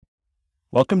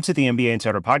Welcome to the MBA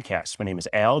Insider Podcast. My name is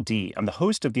Al D. I'm the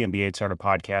host of the MBA Insider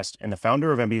Podcast and the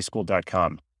founder of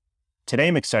MBAschool.com. Today,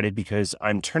 I'm excited because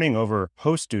I'm turning over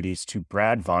host duties to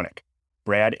Brad Vonik.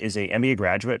 Brad is a MBA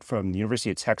graduate from the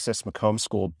University of Texas McCombs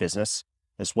School of Business,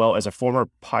 as well as a former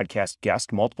podcast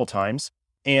guest multiple times.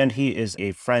 And he is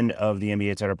a friend of the MBA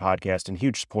Insider Podcast and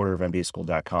huge supporter of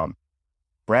MBAschool.com.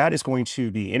 Brad is going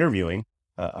to be interviewing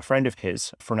a friend of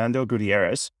his, Fernando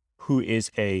Gutierrez, who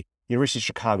is a University of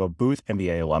Chicago Booth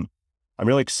MBA alum. I'm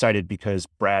really excited because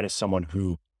Brad is someone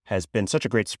who has been such a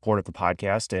great support of the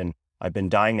podcast, and I've been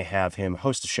dying to have him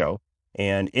host a show.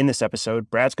 And in this episode,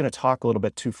 Brad's going to talk a little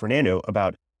bit to Fernando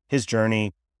about his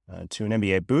journey to an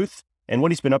MBA Booth and what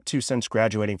he's been up to since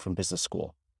graduating from business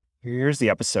school. Here's the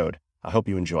episode. I hope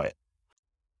you enjoy it.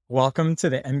 Welcome to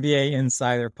the MBA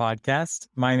Insider Podcast.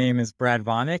 My name is Brad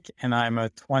Vonik, and I'm a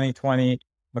 2020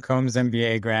 McCombs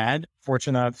MBA grad,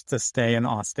 fortunate enough to stay in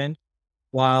Austin.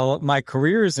 While my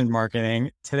career is in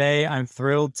marketing, today I'm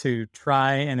thrilled to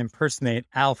try and impersonate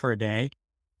Al for a day.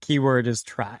 Keyword is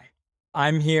try.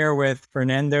 I'm here with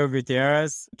Fernando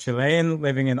Gutierrez, Chilean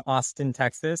living in Austin,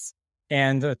 Texas,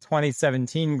 and a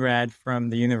 2017 grad from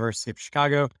the University of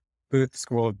Chicago Booth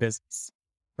School of Business.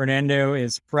 Fernando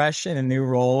is fresh in a new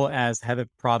role as head of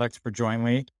product for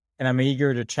Jointly, and I'm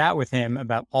eager to chat with him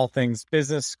about all things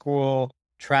business school,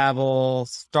 travel,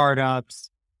 startups,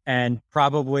 and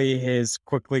probably his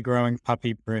quickly growing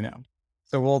puppy, Bruno.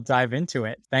 So we'll dive into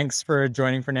it. Thanks for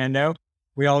joining, Fernando.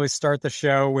 We always start the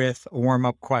show with a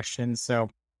warm-up question.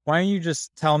 So why don't you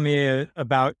just tell me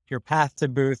about your path to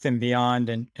Booth and beyond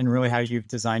and really how you've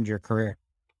designed your career?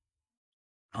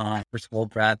 First of all,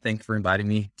 Brad, thanks for inviting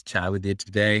me to chat with you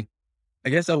today. I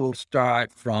guess I will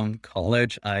start from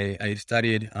college. I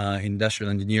studied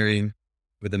industrial engineering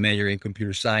with a major in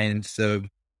computer science. So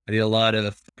I did a lot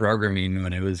of programming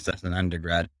when I was as an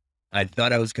undergrad. I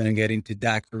thought I was going to get into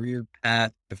that career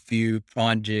path, a few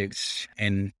projects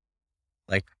and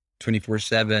like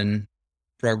 24/7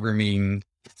 programming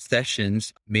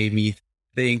sessions made me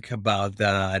think about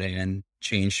that and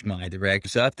changed my direction.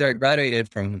 So after I graduated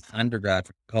from undergrad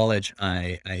from college,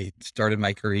 I started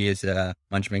my career as a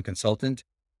management consultant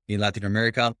in Latin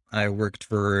America. I worked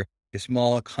for a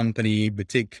small company,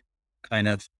 boutique, kind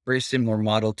of very similar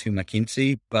model to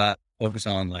McKinsey, but focused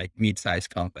on like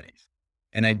mid-sized companies.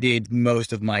 And I did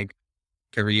most of my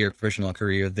professional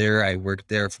career there. I worked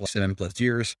there for 7+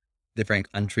 years,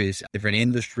 different countries, different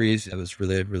industries. It was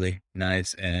really, really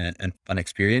nice and fun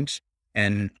experience.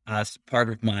 And as part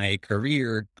of my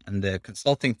career in the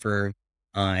consulting firm,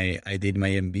 I did my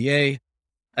MBA.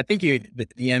 I think the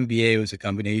MBA was a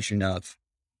combination of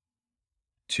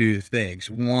two things.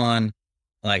 One,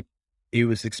 like it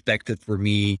was expected for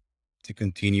me to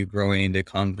continue growing the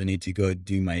company to go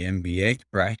do my MBA,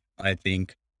 right? I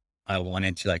think I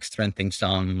wanted to like strengthen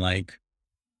some like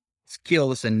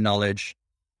skills and knowledge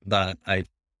that I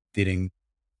didn't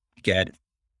get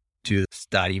to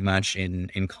study much in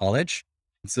college.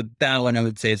 So that one I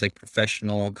would say is like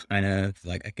professional, kind of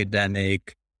like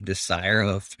academic desire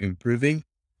of improving.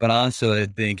 But also I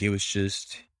think it was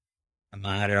just a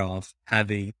matter of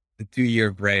having a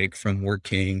 2-year break from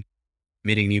working,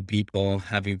 meeting new people,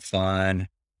 having fun,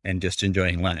 and just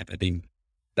enjoying life. I think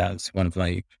that's one of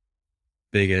my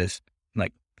biggest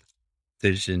like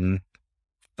decision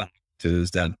factors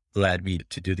that led me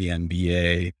to do the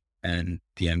MBA and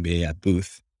the MBA at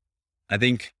Booth. I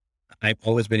think I've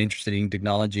always been interested in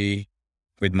technology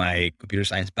with my computer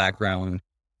science background.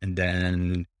 And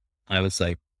then I was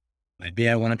like, maybe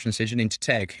I want to transition into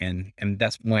tech. And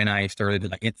that's when I started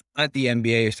like at the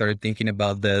MBA, I started thinking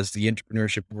about this, the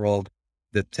entrepreneurship world,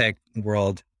 the tech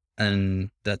world.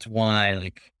 And that's why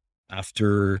like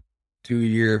after 2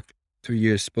 years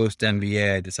post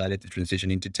MBA, I decided to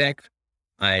transition into tech.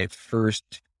 I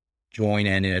first joined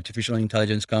an artificial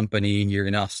intelligence company here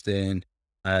in Austin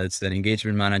as an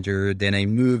engagement manager. Then I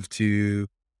moved to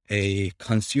a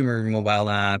consumer mobile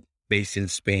app based in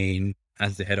Spain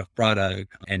as the head of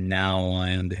product. And now I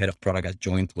am the head of product at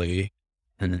Jointly.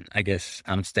 And I guess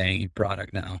I'm staying in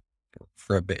product now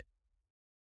for a bit.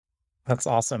 That's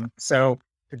awesome. So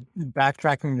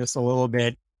backtracking just a little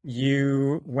bit,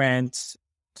 you went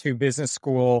to business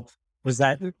school.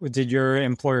 Did your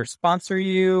employer sponsor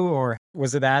you, or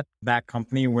was it at that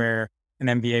company where an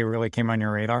MBA really came on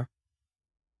your radar?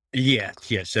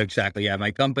 Yes, exactly. Yeah,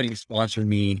 my company sponsored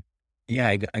me. Yeah,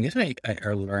 I guess I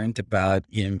learned about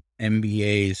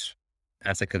MBAs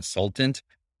as a consultant.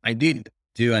 I did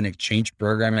do an exchange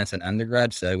program as an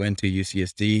undergrad, so I went to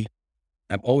UCSD.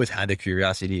 I've always had a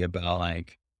curiosity about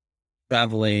like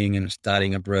traveling and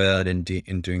studying abroad and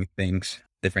doing things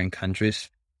different countries.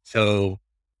 So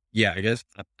yeah, I guess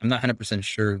I'm not 100%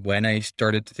 sure when I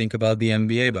started to think about the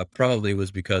MBA, but probably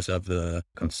was because of the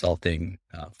consulting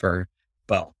firm.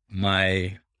 But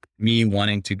me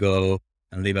wanting to go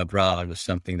and live abroad was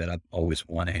something that I've always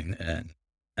wanted.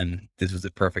 And this was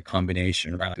the perfect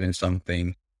combination, right? Doing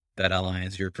something that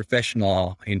aligns your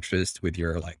professional interest with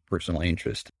your like personal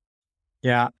interest.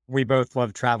 Yeah, we both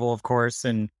love travel, of course,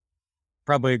 and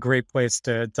probably a great place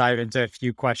to dive into a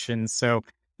few questions. So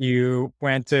you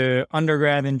went to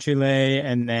undergrad in Chile,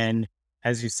 and then,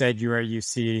 as you said, you were at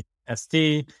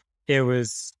UCSD. It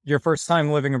was your first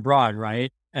time living abroad,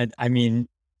 right? And I mean,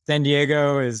 San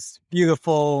Diego is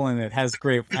beautiful and it has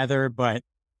great weather, but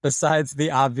besides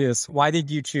the obvious, why did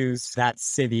you choose that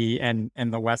city and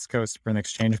the West Coast for an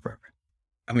exchange program?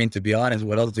 I mean, to be honest,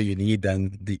 what else do you need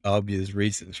than the obvious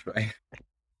reasons, right?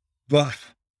 But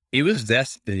it was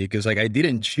destiny because like I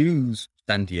didn't choose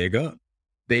San Diego.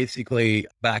 Basically,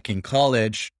 back in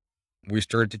college, we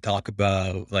started to talk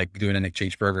about like doing an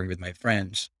exchange program with my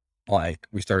friends. Like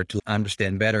we started to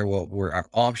understand better what were our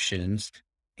options.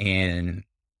 And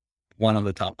one of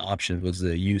the top options was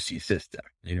the UC system,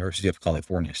 University of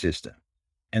California system.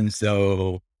 And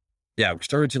so, yeah, we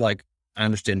started to like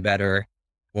understand better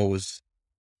what was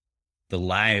the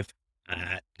life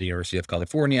at the University of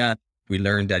California. We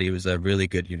learned that it was a really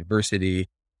good university.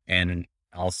 And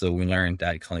also we learned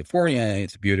that California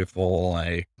is beautiful.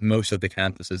 Like most of the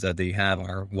campuses that they have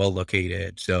are well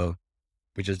located. So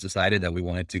we just decided that we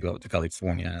wanted to go to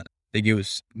California. I think it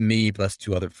was me plus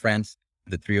two other friends.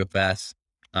 The three of us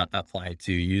applied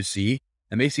to UC.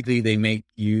 And basically they make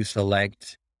you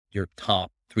select your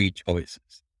top three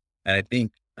choices. And I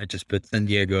think I just put San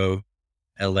Diego,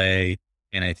 LA,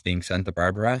 and I think Santa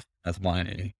Barbara as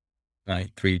my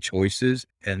three choices.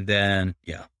 And then,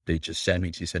 yeah, they just sent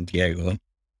me to San Diego.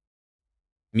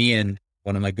 Me and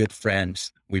one of my good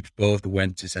friends, we both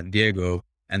went to San Diego,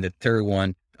 and the third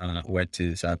one went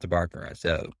to Santa Barbara.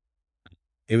 So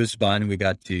it was fun. We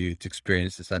got to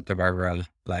experience the Santa Barbara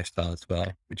lifestyle as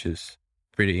well, which is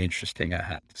pretty interesting, I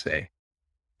have to say.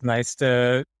 Nice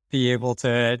to be able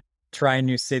to try a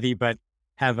new city, but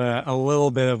have a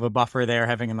little bit of a buffer there,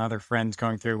 having another friend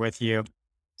going through with you.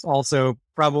 It's also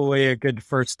probably a good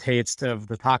first taste of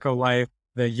the taco life,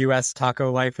 the US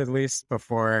taco life, at least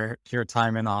before your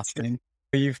time in Austin.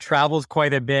 You've traveled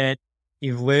quite a bit.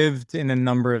 You've lived in a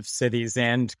number of cities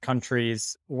and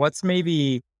countries. What's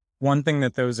maybe one thing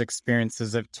that those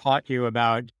experiences have taught you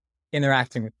about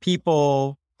interacting with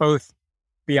people, both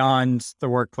beyond the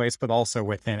workplace, but also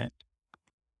within it?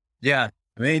 Yeah.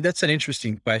 I mean, that's an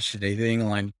interesting question. I think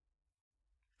like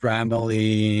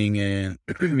traveling and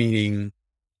meeting,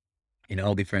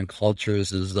 different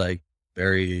cultures is like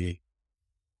very,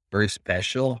 very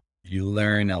special. You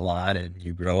learn a lot and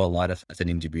you grow a lot as an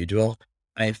individual.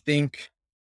 I think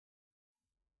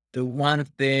the one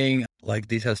thing like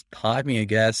this has taught me, I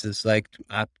guess, is like to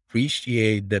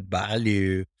appreciate the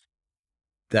value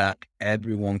that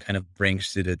everyone kind of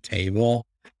brings to the table,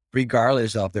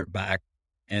 regardless of their background.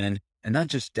 And not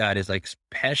just that, is like,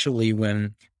 especially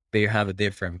when they have a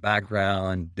different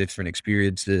background, different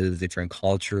experiences, different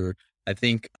culture. I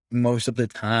think most of the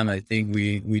time, I think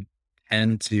we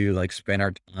tend to like spend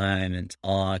our time and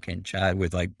talk and chat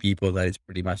with like people that is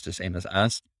pretty much the same as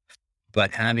us.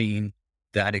 But having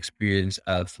that experience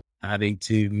of having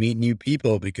to meet new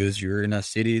people because you're in a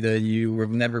city that you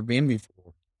have never been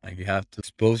before. Like you have to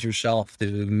expose yourself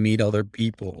to meet other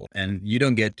people and you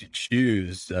don't get to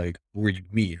choose like where you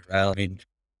meet, right? I mean,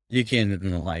 you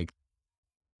can like,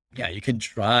 yeah, you can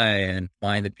try and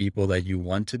find the people that you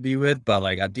want to be with, but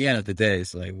like at the end of the day,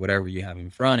 it's like whatever you have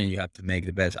in front and you have to make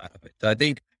the best out of it. So I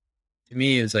think to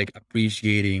me, it's like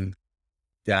appreciating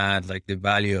that, like the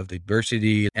value of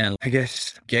diversity and I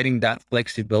guess getting that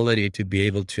flexibility to be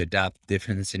able to adapt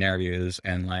different scenarios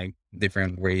and like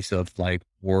different ways of like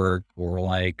work or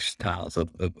like styles of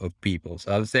people.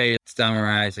 So I would say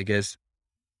summarize, I guess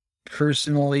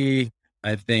personally,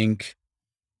 I think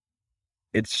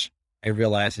I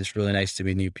realize it's really nice to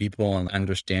meet new people and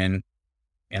understand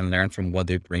and learn from what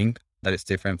they bring that is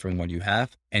different from what you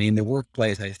have. And in the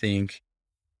workplace, I think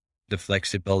the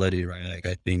flexibility, right? Like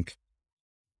I think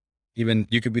even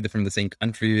you could be from the same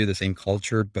country, the same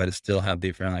culture, but it still have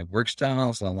different like work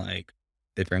styles and like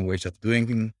different ways of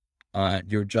doing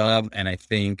your job. And I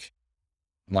think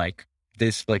like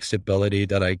this flexibility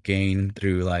that I gained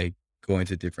through like going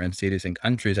to different cities and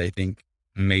countries, I think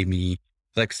made me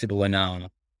flexible enough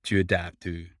to adapt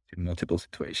to multiple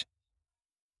situations.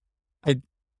 I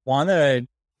want to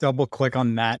double click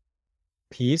on that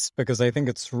piece because I think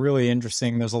it's really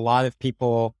interesting. There's a lot of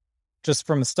people just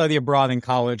from study abroad in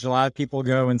college, a lot of people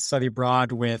go and study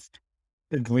abroad with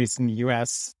at least in the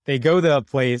US, they go to a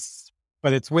place,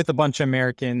 but it's with a bunch of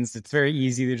Americans. It's very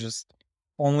easy to just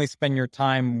only spend your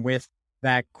time with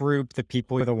that group, the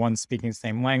people who are the ones speaking the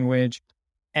same language.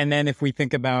 And then if we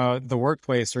think about the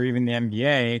workplace or even the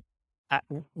MBA,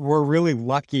 we're really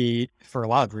lucky for a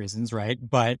lot of reasons, right?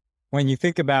 But when you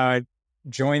think about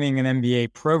joining an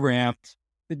MBA program,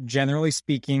 generally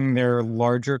speaking, they're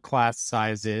larger class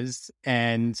sizes.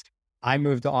 And I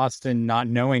moved to Austin not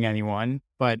knowing anyone,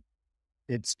 but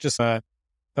it's just a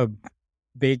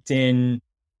baked in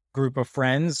group of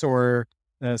friends or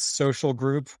a social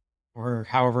group or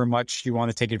however much you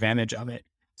want to take advantage of it.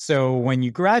 So when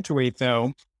you graduate,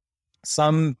 though,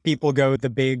 some people go to the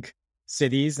big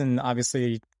cities, and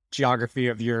obviously geography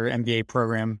of your MBA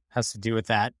program has to do with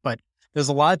that. But there's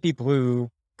a lot of people who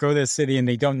go to a city and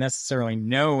they don't necessarily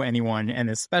know anyone, and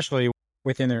especially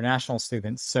with international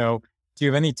students. So do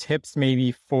you have any tips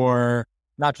maybe for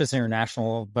not just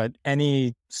international, but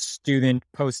any student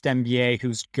post MBA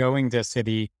who's going to a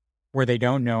city where they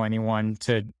don't know anyone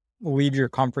to leave your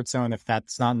comfort zone if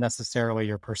that's not necessarily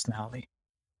your personality?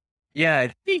 Yeah,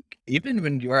 I think even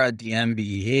when you're at the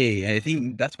MBA, I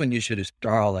think that's when you should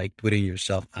start like putting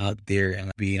yourself out there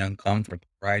and being uncomfortable,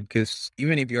 right? Because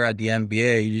even if you're at the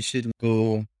MBA, you should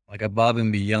go like above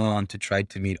and beyond to try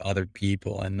to meet other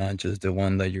people and not just the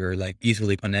one that you're like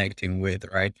easily connecting with,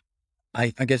 right?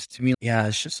 I guess to me, yeah,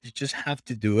 it's just you just have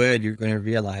to do it. You're gonna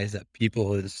realize that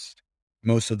people is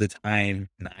most of the time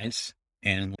nice.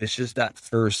 And it's just that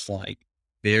first like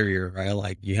barrier, right?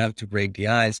 Like you have to break the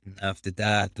ice, and after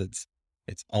that,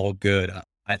 it's all good.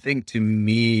 I think to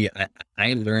me,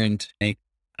 I learned like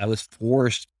I was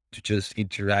forced to just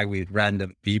interact with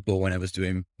random people when I was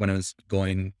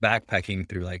going backpacking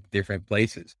through like different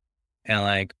places. And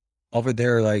like over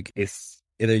there, like it's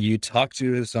either you talk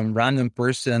to some random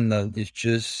person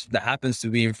that happens to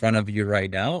be in front of you right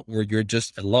now, or you're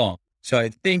just alone. So I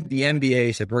think the MBA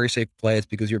is a very safe place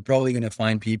because you're probably going to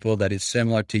find people that is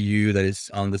similar to you, that is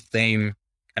on the same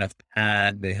kind of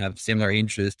path. They have similar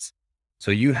interests. So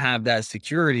you have that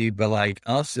security, but like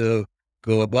also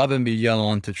go above and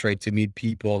beyond to try to meet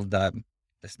people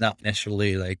that's not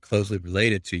necessarily like closely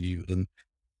related to you.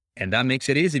 And that makes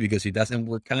it easy because it doesn't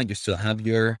work out. You still have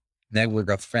your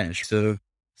network of friends. So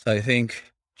I think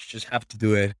you just have to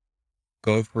do it,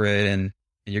 go for it. And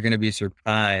you're going to be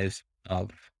surprised of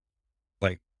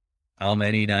like how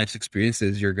many nice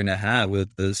experiences you're going to have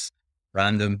with this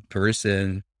random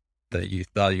person that you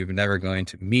thought you were never going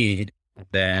to meet.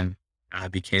 Then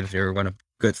became one of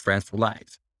good friends for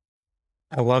life.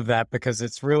 I love that because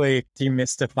it's really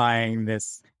demystifying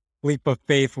this leap of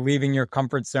faith, leaving your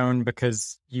comfort zone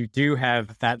because you do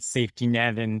have that safety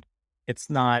net. And it's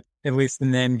not, at least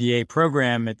in the MBA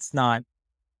program, it's not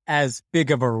as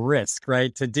big of a risk,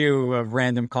 right? To do a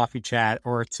random coffee chat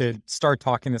or to start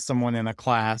talking to someone in a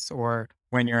class or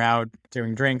when you're out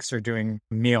doing drinks or doing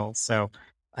meals. So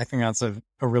I think that's a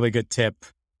really good tip,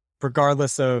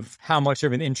 regardless of how much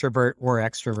of an introvert or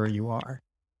extrovert you are.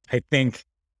 I think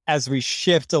as we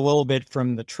shift a little bit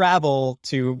from the travel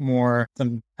to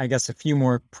a few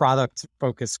more product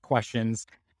focused questions.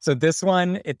 So this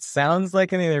one, it sounds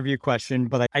like an interview question,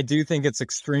 but I do think it's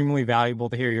extremely valuable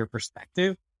to hear your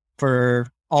perspective for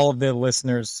all of the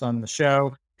listeners on the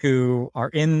show who are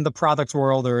in the product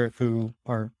world or who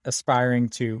are aspiring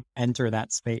to enter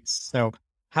that space. So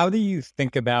how do you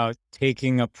think about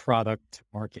taking a product to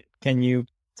market? Can you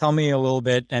tell me a little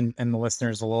bit and the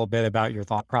listeners a little bit about your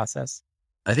thought process?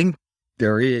 I think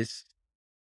there is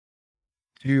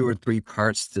 2 or 3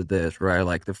 parts to this, right?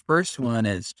 Like the first one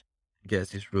is, I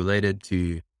guess, is related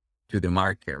to the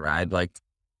market, right? Like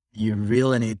you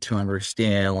really need to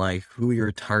understand like who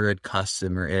your target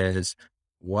customer is,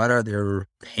 what are their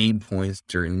pain points,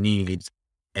 their needs,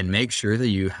 and make sure that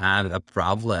you have a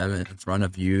problem in front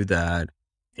of you that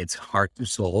it's hard to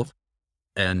solve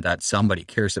and that somebody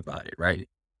cares about it, right?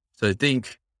 So I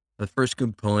think the first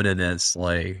component is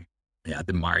like, yeah,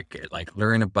 the market, like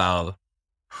learn about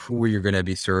who you're going to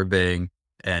be serving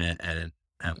and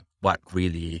what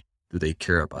really do they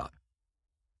care about.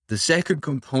 The second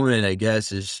component, I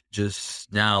guess, is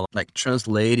just now like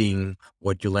translating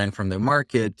what you learn from the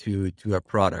market to a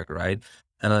product, right?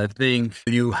 And I think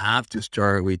you have to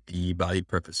start with the value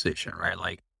proposition, right?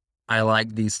 Like I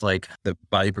like these, like the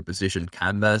value proposition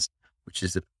canvas, which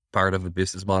is a part of a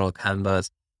business model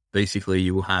canvas. Basically,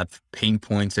 you have pain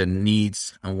points and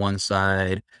needs on one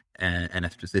side and a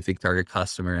specific target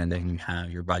customer, and then you have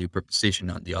your value proposition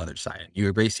on the other side.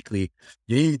 You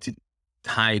need to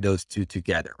tie those two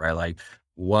together, right? Like,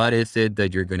 what is it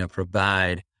that you're going to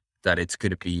provide that it's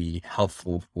going to be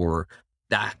helpful for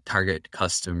that target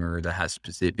customer that has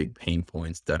specific pain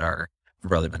points that are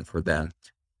relevant for them.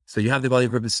 So you have the value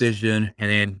proposition,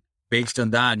 and then based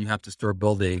on that, you have to start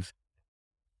building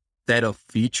set of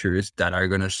features that are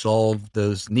going to solve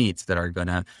those needs, that are going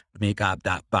to make up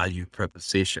that value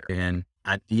proposition. And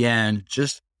at the end,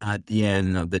 just at the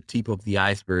end of the tip of the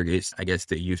iceberg is, I guess,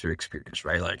 the user experience,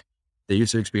 right? Like the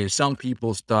user experience. Some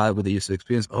people start with the user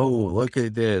experience. Oh, look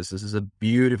at this. This is a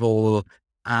beautiful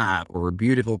app or a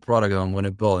beautiful product I want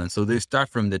to build. And so they start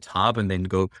from the top and then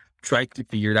go try to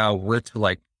figure out where to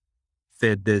like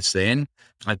fit this in.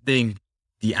 I think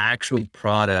the actual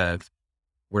product,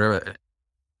 whatever,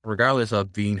 regardless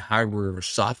of being hardware or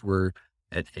software,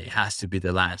 it has to be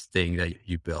the last thing that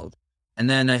you build. And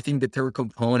then I think the third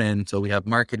component, so we have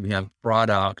market, we have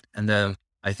product, and then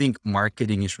I think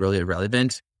marketing is really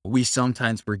relevant. We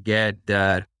sometimes forget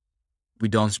that we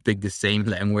don't speak the same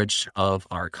language of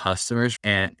our customers,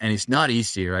 and it's not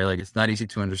easy, right? Like it's not easy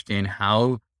to understand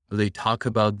how do they talk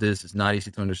about this. It's not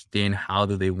easy to understand how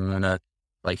do they want to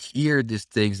like hear these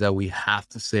things that we have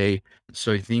to say.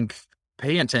 So I think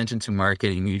paying attention to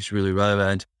marketing is really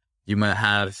relevant. You might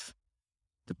have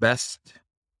the best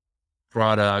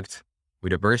product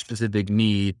with a very specific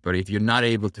need, but if you're not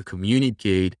able to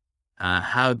communicate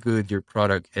how good your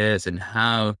product is and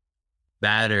how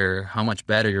much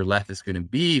better your life is going to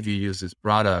be if you use this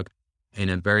product in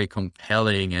a very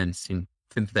compelling and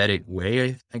synthetic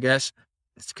way, I guess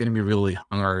it's going to be really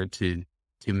hard to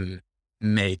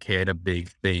make it a big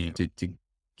thing, to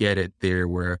get it there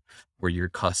where your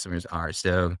customers are.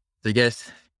 So I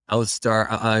guess I would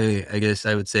start, I guess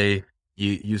I would say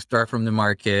you start from the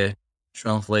market,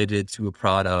 translate it to a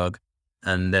product,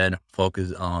 and then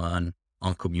focus on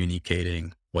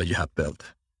communicating what you have built.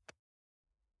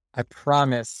 I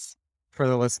promise for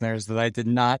the listeners that I did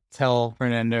not tell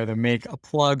Fernando to make a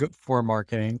plug for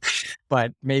marketing,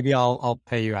 but maybe I'll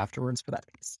pay you afterwards for that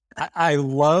piece. I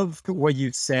loved what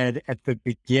you said at the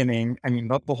beginning. I mean,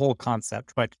 not the whole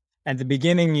concept, but at the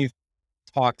beginning, you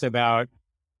talked about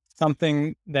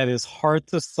something that is hard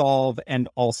to solve and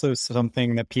also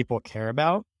something that people care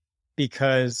about,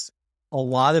 because a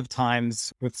lot of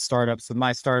times with startups, with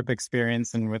my startup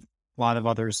experience and with a lot of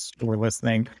others who are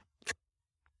listening,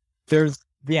 there's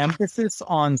the emphasis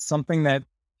on something that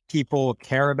people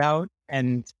care about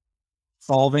and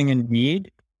solving a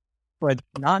need, but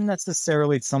not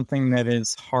necessarily something that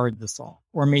is hard to solve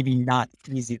or maybe not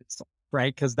easy to solve,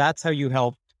 right? Because that's how you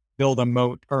help build a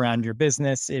moat around your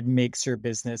business. It makes your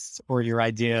business or your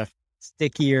idea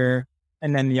stickier.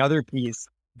 And then the other piece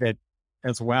that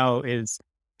as well is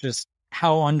just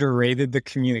how underrated the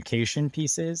communication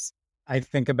piece is. I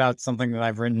think about something that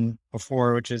I've written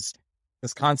before, which is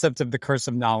this concept of the curse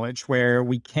of knowledge, where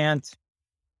we can't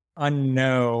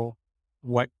unknow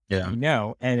what we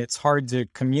know. And it's hard to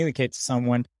communicate to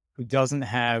someone who doesn't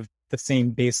have the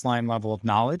same baseline level of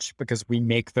knowledge because we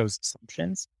make those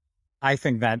assumptions. I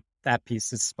think that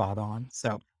piece is spot on.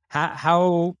 So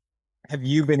how have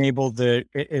you been able to,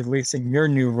 at least in your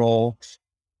new role,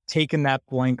 taken that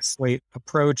blank slate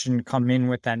approach and come in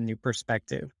with that new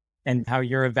perspective, and how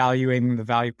you're evaluating the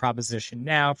value proposition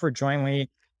now for Jointly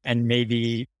and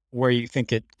maybe where you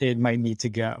think it might need to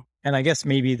go? And I guess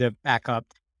maybe to back up,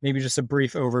 maybe just a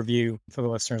brief overview for the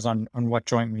listeners on what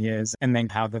Jointly is and then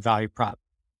how the value prop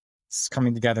is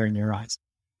coming together in your eyes.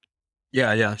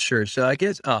 Yeah, sure. So I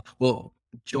guess,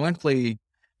 Jointly,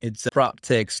 it's a prop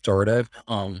tech startup.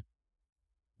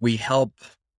 We help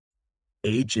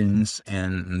agents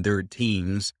and their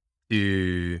teams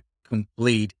to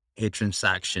complete a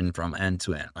transaction from end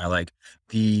to end. I like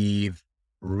the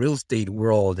real estate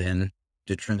world, and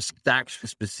the transaction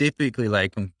specifically,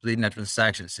 like completing that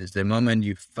transaction since the moment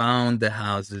you found the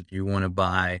house that you want to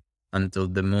buy until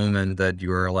the moment that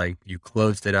you're like, you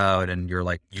closed it out and you're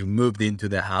like, you moved into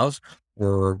the house.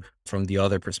 Or from the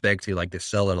other perspective, like the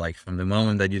seller, like from the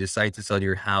moment that you decide to sell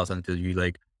your house until you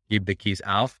like give the keys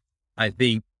out. I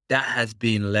think that has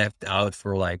been left out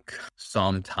for like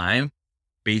some time.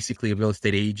 Basically, real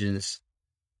estate agents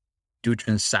do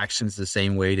transactions the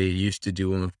same way they used to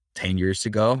do them 10 years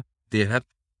ago.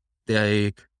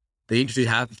 They usually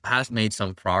has made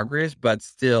some progress, but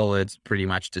still it's pretty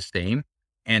much the same.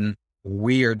 And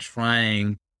we are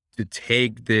trying to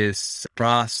take this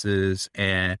process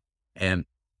and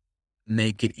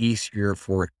make it easier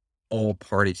for all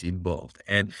parties involved.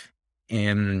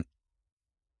 And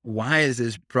why is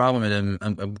this problem? And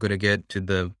I'm going to get to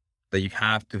that you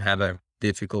have to have a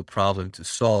difficult problem to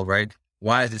solve, right?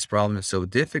 Why is this problem so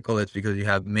difficult? It's because you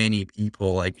have many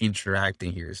people like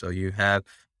interacting here. So you have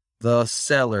the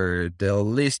seller, the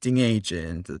listing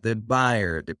agent, the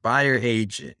buyer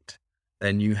agent.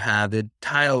 Then you have the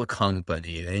title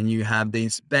company, then you have the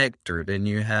inspector, then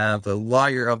you have the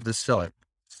lawyer of the seller.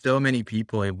 so many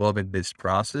people involved in this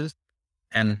process,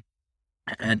 and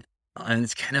and and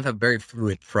it's kind of a very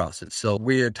fluid process. So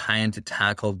we're trying to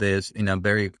tackle this in a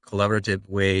very collaborative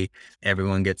way.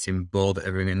 Everyone gets involved.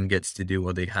 Everyone gets to do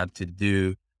what they have to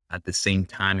do at the same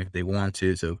time if they want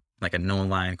to. So like an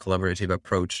online collaborative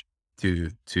approach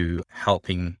to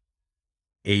helping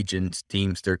agents,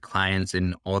 teams, their clients,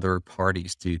 and other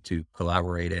parties to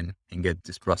collaborate and get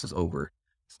this process over.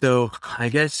 So I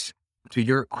guess to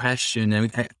your question, I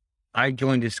mean, I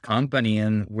joined this company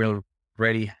and we'll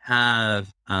already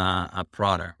have a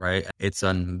product, right? It's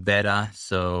on beta,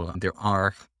 so there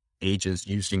are agents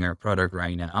using our product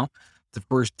right now. The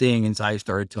first thing is I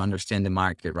started to understand the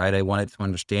market, right? I wanted to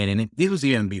understand, and this was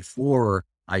even before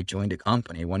I joined the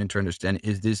company. I wanted to understand,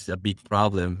 is this a big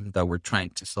problem that we're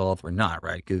trying to solve or not,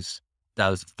 right? Because that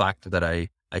was a factor that I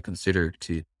considered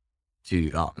to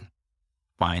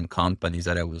find companies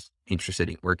that I was interested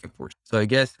in working for. So I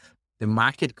guess the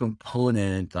market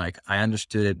component, like I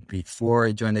understood it before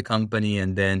I joined the company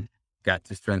and then got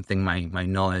to strengthen my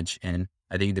knowledge. And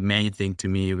I think the main thing to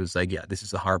me was like, yeah, this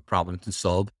is a hard problem to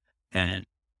solve. And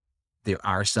there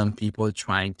are some people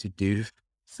trying to do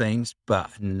things, but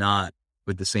not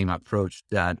with the same approach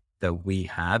that we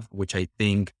have, which I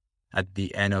think at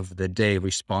the end of the day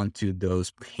respond to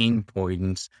those pain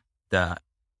points that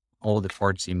all the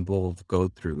parties involved go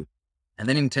through. And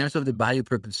then in terms of the value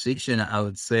proposition, I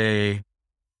would say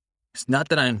it's not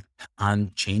that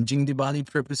I'm changing the value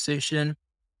proposition,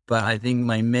 but I think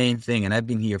my main thing, and I've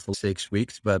been here for 6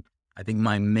 weeks, but I think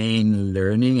my main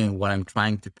learning and what I'm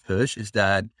trying to push is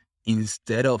that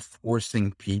instead of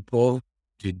forcing people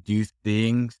to do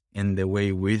things in the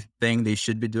way we think they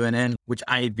should be doing it, which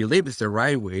I believe is the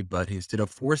right way, but instead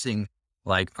of forcing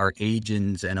like our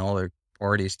agents and all our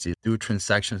parties to do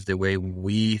transactions the way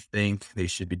we think they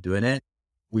should be doing it,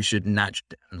 we should nudge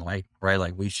them, like, right?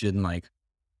 Like we shouldn't like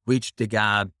reach the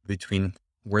gap between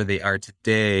where they are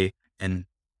today and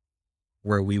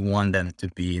where we want them to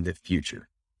be in the future.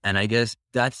 And I guess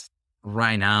that's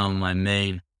right now my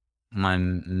main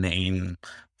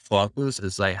focus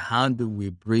is like, how do we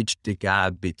bridge the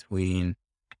gap between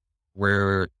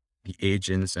where the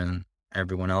agents and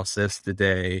everyone else is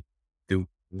today to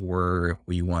where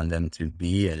we want them to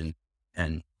be,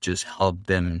 and just help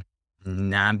them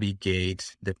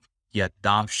navigate the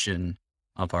adoption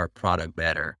of our product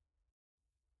better.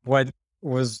 What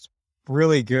was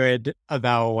really good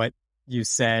about what you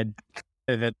said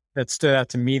that stood out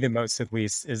to me the most, at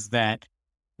least, is that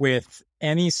with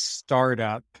any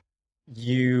startup,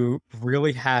 you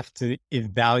really have to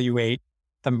evaluate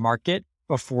the market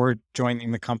before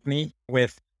joining the company.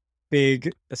 With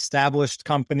big established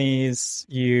companies,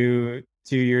 you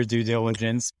do your due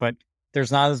diligence, but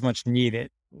there's not as much needed.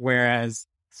 Whereas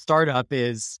startup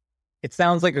it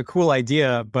sounds like a cool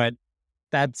idea, but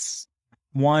that's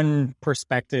one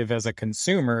perspective as a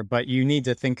consumer. But you need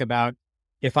to think about,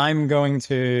 if I'm going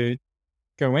to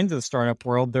go into the startup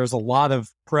world, there's a lot of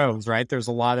pros, right? There's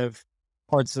a lot of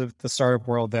parts of the startup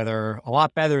world that are a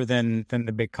lot better than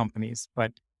the big companies,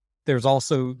 but there's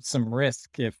also some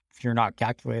risk if you're not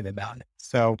calculated about it.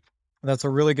 So that's a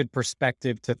really good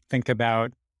perspective to think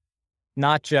about,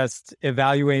 not just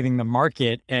evaluating the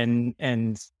market and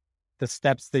the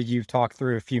steps that you've talked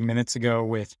through a few minutes ago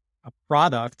with a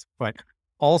product, but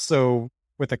also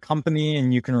with a company.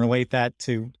 And you can relate that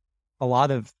to a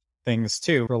lot of things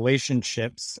too,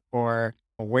 relationships or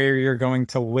where you're going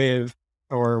to live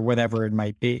or whatever it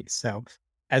might be. So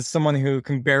as someone who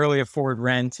can barely afford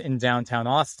rent in downtown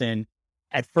Austin,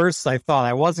 at first I thought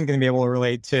I wasn't going to be able to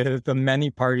relate to the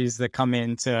many parties that come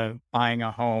into buying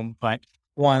a home. But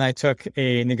one, I took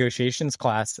a negotiations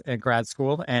class at grad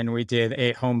school and we did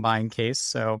a home buying case.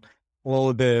 So a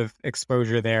little bit of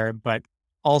exposure there, but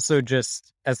also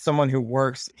just as someone who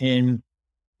works in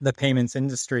the payments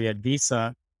industry at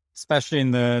Visa, especially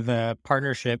in the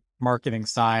partnership marketing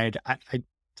side, I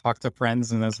talk to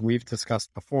friends, and as we've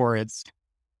discussed before,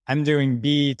 I'm doing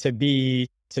B to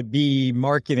B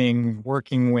marketing,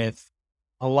 working with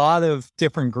a lot of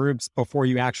different groups before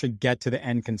you actually get to the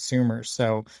end consumer.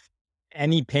 So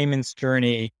any payments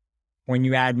journey, when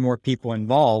you add more people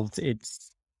involved,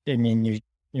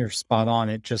 you're spot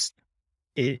on.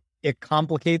 It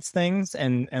complicates things,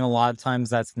 and a lot of times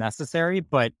that's necessary.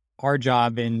 But our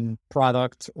job in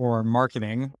product or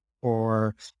marketing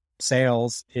or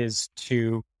sales is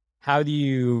how do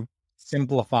you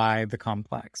simplify the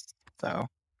complex? So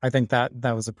I think that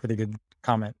was a pretty good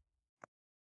comment.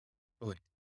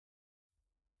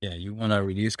 Yeah, you want to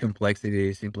reduce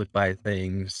complexity, simplify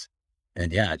things,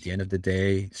 and yeah, at the end of the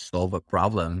day, solve a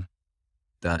problem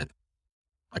that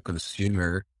a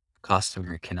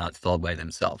customer cannot solve by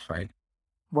themselves, right?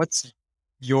 what's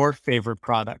your favorite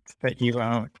product that you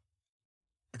own?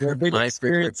 You're a big My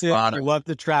favorite experience. You product. love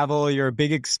to travel. You're a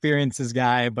big experiences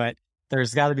guy, but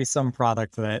there's got to be some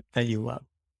product that you love,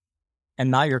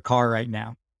 and not your car right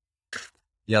now.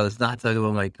 Yeah, let's not talk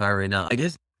about my car right now. I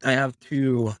guess I have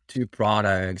two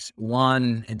products.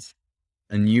 One, it's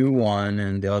a new one,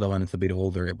 and the other one is a bit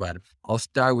older. But I'll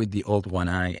start with the old one.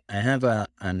 I have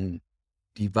an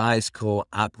device called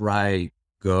Upright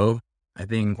Go, I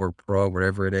think, or Pro,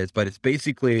 whatever it is. But it's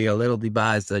basically a little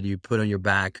device that you put on your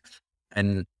back,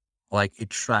 and like it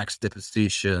tracks the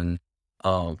position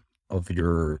of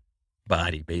your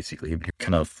body, basically, if you're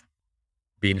kind of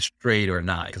being straight or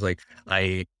not. Because like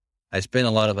I spend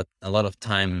a lot of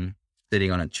time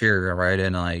sitting on a chair, right,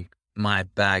 and like my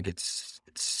back,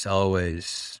 it's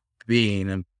always being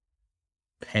a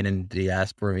pain in the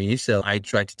ass for me. So I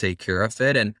try to take care of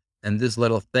it, and this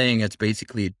little thing, it's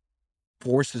basically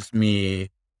forces me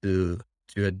to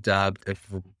adapt a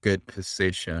good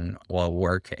position while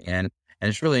working, and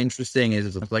it's really interesting.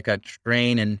 Is it's like a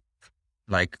train and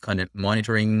like kind of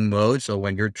monitoring mode. So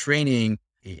when you're training,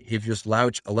 if you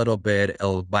slouch a little bit,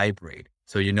 it'll vibrate.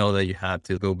 So you know that you have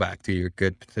to go back to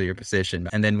your position.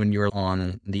 And then when you're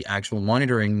on the actual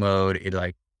monitoring mode,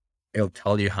 it'll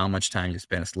tell you how much time you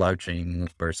spend slouching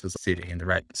versus sitting in the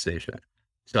right position.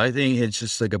 So I think it's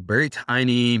just like a very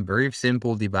tiny, very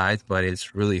simple device, but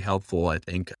it's really helpful, I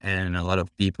think. And a lot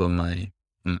of people might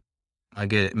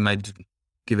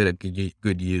give it a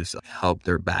good use, help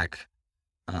their back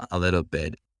a little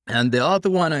bit. And the other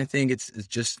one, I think it's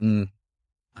just,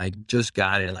 I just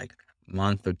got it like a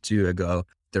month or two ago.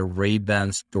 The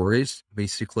Ray-Ban Stories.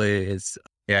 Basically, it's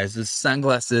the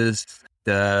sunglasses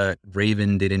that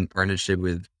Ray-Ban did in partnership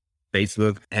with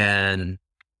Facebook. And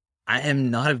I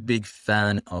am not a big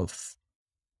fan of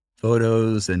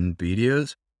photos and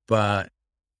videos, but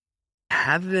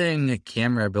having a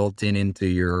camera built into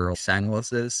your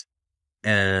sunglasses,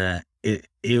 it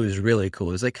was really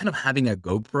cool. It's like kind of having a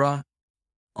GoPro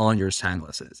on your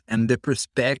sunglasses, and the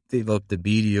perspective of the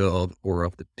video or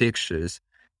of the pictures,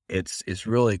 it's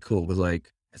really cool. It's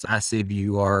like, it's as if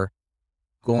you are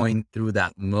going through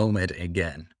that moment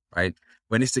again, right?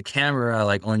 When it's the camera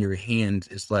like on your hand,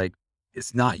 it's like,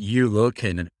 it's not you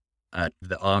looking at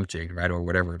the object, right? Or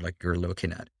whatever, like you're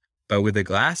looking at. But with the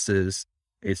glasses,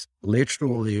 it's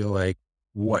literally like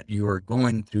what you are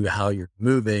going through, how you're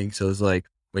moving. So it's like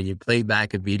when you play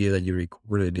back a video that you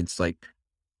recorded, it's like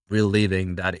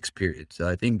reliving that experience. So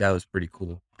I think that was pretty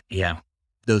cool. Yeah.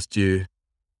 Those two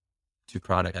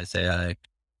products, I say,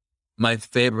 my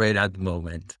favorite at the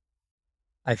moment.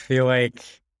 I feel like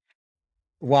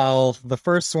while the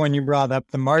first one you brought up,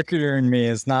 the marketer in me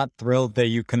is not thrilled that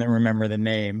you couldn't remember the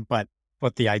name, but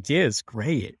the idea is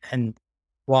great. And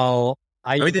while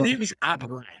I mean, the name is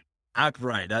Upright.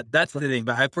 Upright. That's the thing.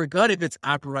 But I forgot if it's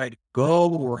Upright Go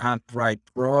or Upright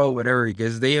Pro, whatever,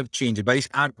 because they have changed it. But it's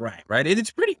Upright, right? And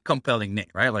it's pretty compelling name,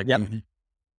 right? Like, Yep.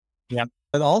 Yep.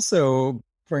 It also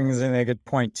brings in a good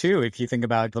point too. If you think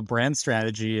about the brand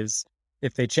strategy, is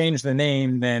if they change the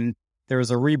name, then there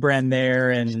was a rebrand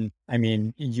there. And I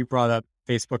mean, you brought up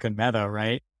Facebook and Meta,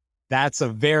 right? That's a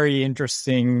very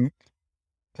interesting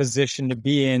position to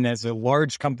be in as a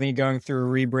large company going through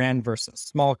a rebrand versus a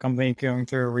small company going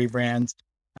through a rebrand.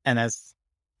 And as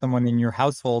someone in your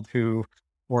household who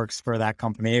works for that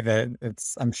company,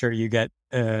 I'm sure you get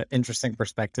an interesting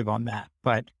perspective on that.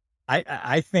 But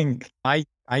I think I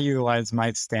utilize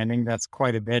my standing desk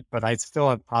quite a bit, but I still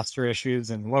have posture issues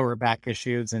and lower back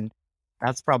issues. And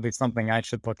that's probably something I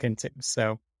should look into.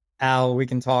 So Al, we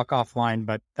can talk offline,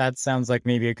 but that sounds like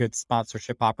maybe a good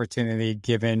sponsorship opportunity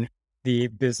given the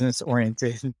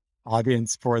business-oriented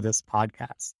audience for this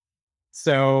podcast.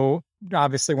 So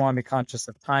obviously want to be conscious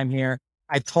of time here.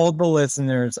 I told the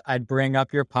listeners I'd bring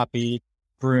up your puppy,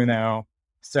 Bruno.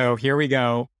 So here we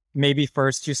go. Maybe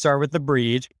first you start with the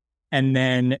breed, and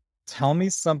then tell me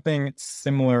something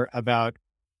similar about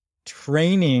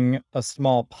training a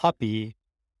small puppy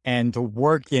and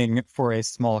working for a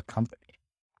small company.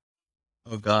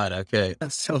 Oh God. Okay.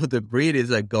 So the breed is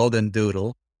a golden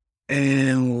doodle.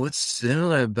 And what's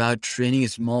similar about training a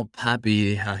small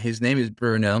puppy? His name is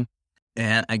Bruno.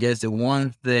 And I guess the one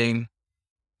thing,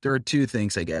 there are two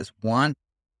things, I guess. One,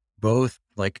 both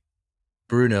like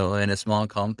Bruno and a small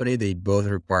company, they both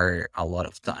require a lot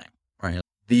of time, right?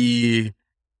 The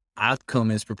outcome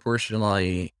is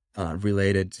proportionally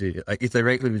related to, like, it's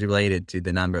directly related to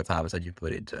the number of hours that you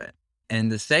put into it. And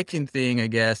the second thing, I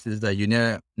guird is that you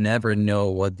never know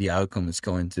what the outcome is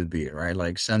going to be, right?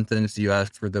 Like sometimes you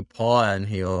ask for the paw and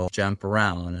he'll jump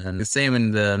around. And the same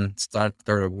in the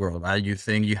startup world, right? You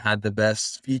think you had the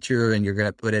best feature and you're going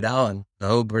to put it out and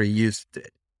nobody used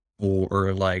it.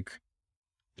 or like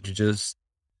you just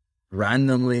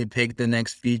randomly pick the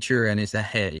next feature and it's a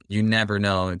hit. You never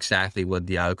know exactly what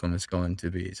the outcome is going to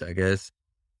be. So I guess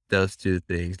those two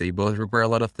things, they both require a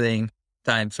lot of time,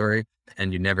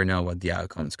 and you never know what the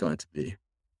outcome is going to be.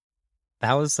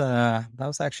 That was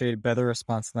actually a better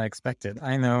response than I expected.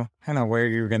 I know where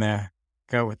you're gonna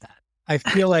go with that. I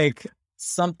feel like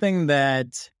something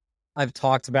that I've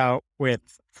talked about with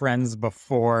friends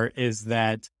before is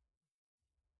that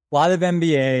a lot of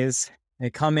MBAs, they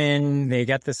come in, they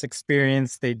get this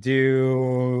experience, they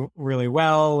do really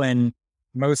well, and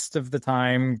most of the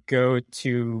time go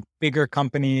to bigger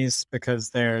companies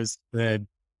because there's the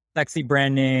sexy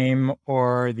brand name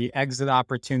or the exit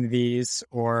opportunities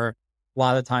or a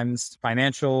lot of times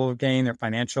financial gain or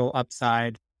financial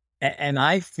upside. And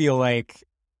I feel like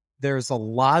there's a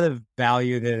lot of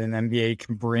value that an MBA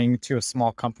can bring to a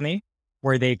small company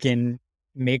where they can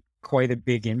make quite a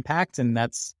big impact. And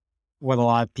that's what a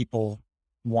lot of people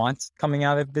want coming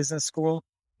out of business school.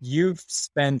 You've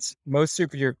spent most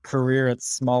of your career at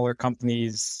smaller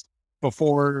companies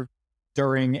before,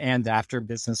 during, and after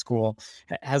business school.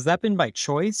 Has that been by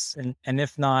choice? And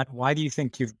if not, why do you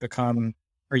think you've become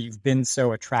or you've been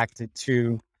so attracted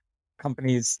to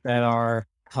companies that are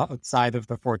outside of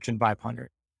the Fortune 500?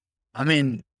 I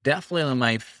mean, definitely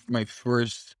my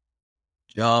first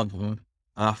job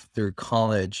after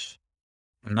college,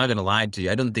 I'm not gonna lie to you.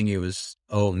 I don't think it was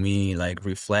me like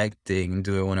reflecting,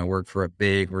 do I want to work for a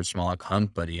big or small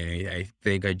company? I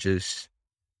think I just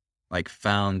like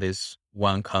found this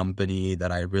one company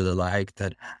that I really liked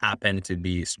that happened to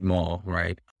be small,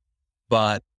 right?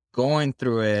 But going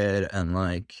through it and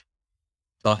like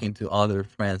talking to other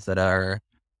friends that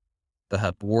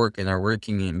have worked and are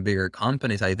working in bigger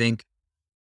companies, I think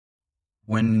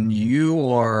when you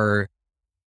are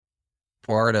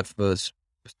part of a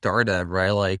startup,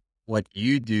 right? Like what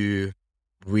you do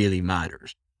really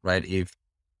matters, right?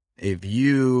 If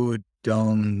you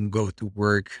don't go to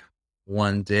work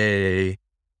one day,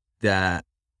 that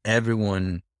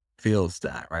everyone feels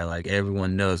that, right? Like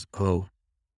everyone knows, oh,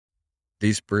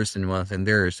 this person wasn't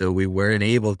there, so we weren't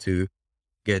able to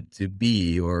get to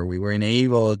B, or we weren't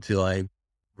able to like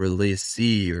release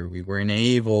C, or we weren't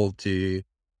able to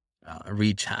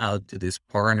reach out to this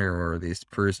partner or this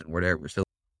person, whatever. So,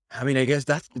 I mean, I guess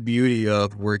that's the beauty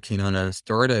of working on a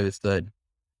startup is that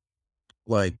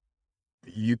like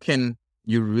you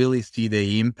really see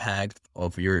the impact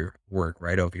of your work,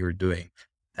 right? Of your doing.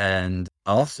 And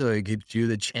also it gives you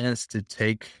the chance to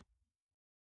take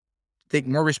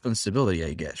more responsibility,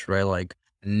 I guess, right? Like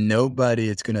nobody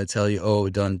is going to tell you, oh,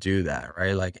 don't do that,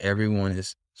 right? Like everyone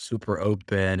is super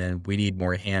open and we need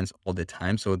more hands all the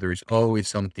time. So there's always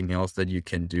something else that you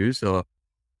can do. So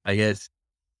I guess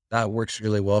that works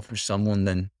really well for someone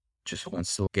that just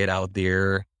wants to get out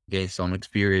there, gain some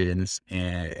experience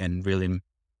and really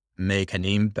make an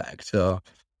impact. So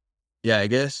yeah, I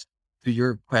guess to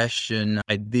your question,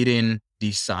 I didn't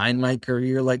design my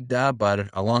career like that, but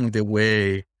along the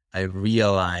way, I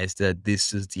realized that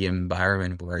this is the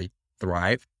environment where I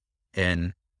thrive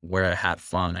and where I have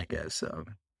fun, I guess. So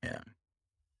yeah.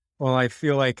 Well, I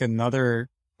feel like another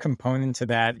component to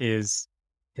that is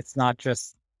it's not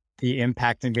just the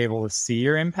impact and be able to see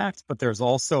your impact, but there's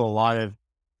also a lot of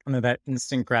kind of that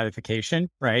instant gratification,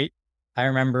 right? I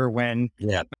remember when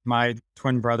Yeah. my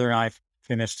twin brother and I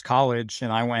finished college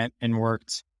and I went and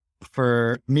worked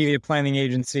for media planning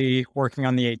agency, working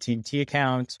on the AT&T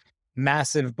account,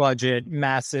 massive budget,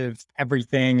 massive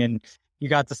everything. And you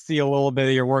got to see a little bit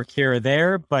of your work here or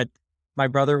there, but my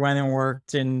brother went and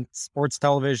worked in sports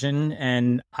television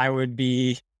and I would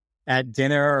be at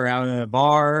dinner or out in a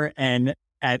bar. And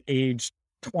at age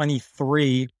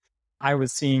 23, I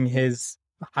was seeing his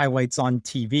highlights on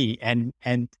TV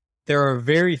and there are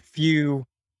very few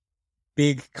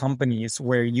big companies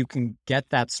where you can get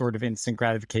that sort of instant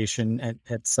gratification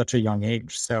at such a young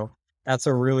age. So that's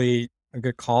a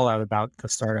good call out about the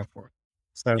startup world.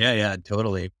 So Yeah,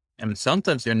 totally. And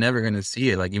sometimes you're never going to see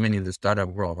it, like even in the startup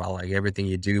world, right? Like everything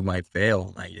you do might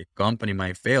fail, like your company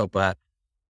might fail, but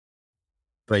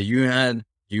you had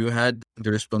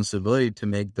the responsibility to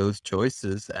make those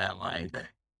choices and like,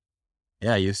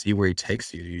 yeah, you see where it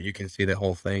takes you. You can see the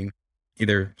whole thing,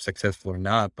 either successful or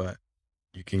not, but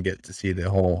you can get to see the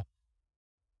whole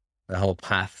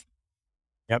path.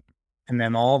 yep. And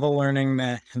then all the learning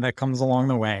that comes along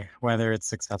the way, whether it's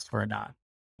successful or not.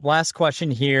 Last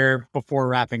question here before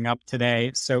wrapping up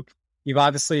today. So you've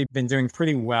obviously been doing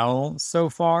pretty well so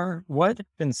far. What have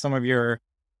been some of your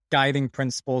guiding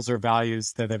principles or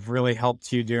values that have really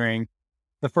helped you during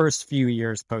the first few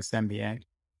years post MBA?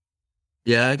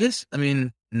 Yeah, I guess, I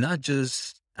mean, not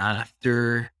just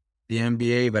after the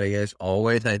MBA, but I guess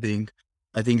always, I think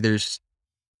there's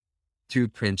two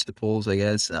principles, I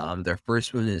guess. The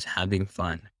first one is having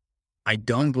fun. I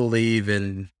don't believe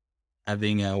in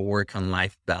having a work and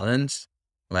life balance.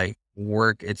 Like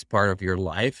work, it's part of your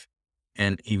life.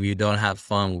 And if you don't have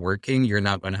fun working, you're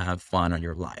not going to have fun on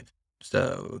your life.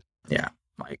 So yeah,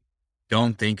 like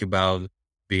don't think about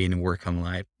being work and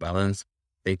life balance.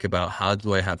 Think about how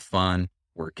do I have fun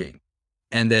working?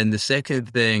 And then the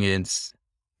second thing is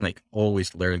like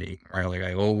always learning, right? Like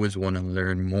I always want to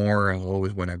learn more. I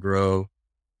always want to grow.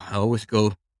 I always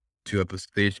go to a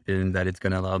position that it's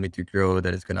going to allow me to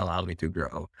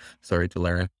grow, sorry, to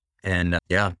learn. And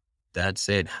yeah, that's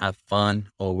it. Have fun,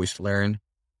 always learn.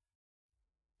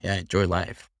 Yeah, enjoy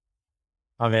life.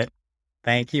 Love it.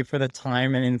 Thank you for the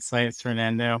time and insights,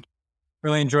 Fernando.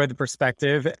 Really enjoyed the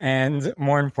perspective and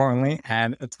more importantly,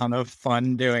 had a ton of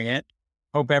fun doing it.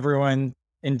 Hope everyone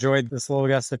enjoyed this little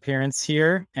guest appearance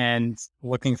here and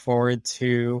looking forward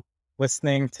to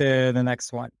listening to the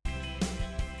next one.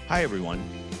 Hi, everyone.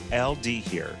 LD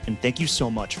here, and thank you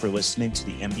so much for listening to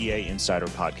the MBA Insider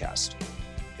Podcast.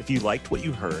 If you liked what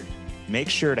you heard, make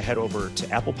sure to head over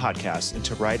to Apple Podcasts and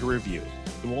to write a review.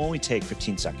 It will only take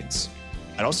 15 seconds.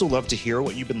 I'd also love to hear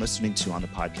what you've been listening to on the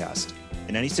podcast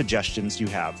and any suggestions you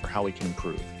have for how we can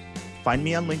improve. Find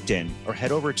me on LinkedIn or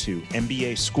head over to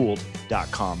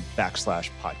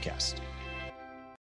mbaschooled.com/podcast.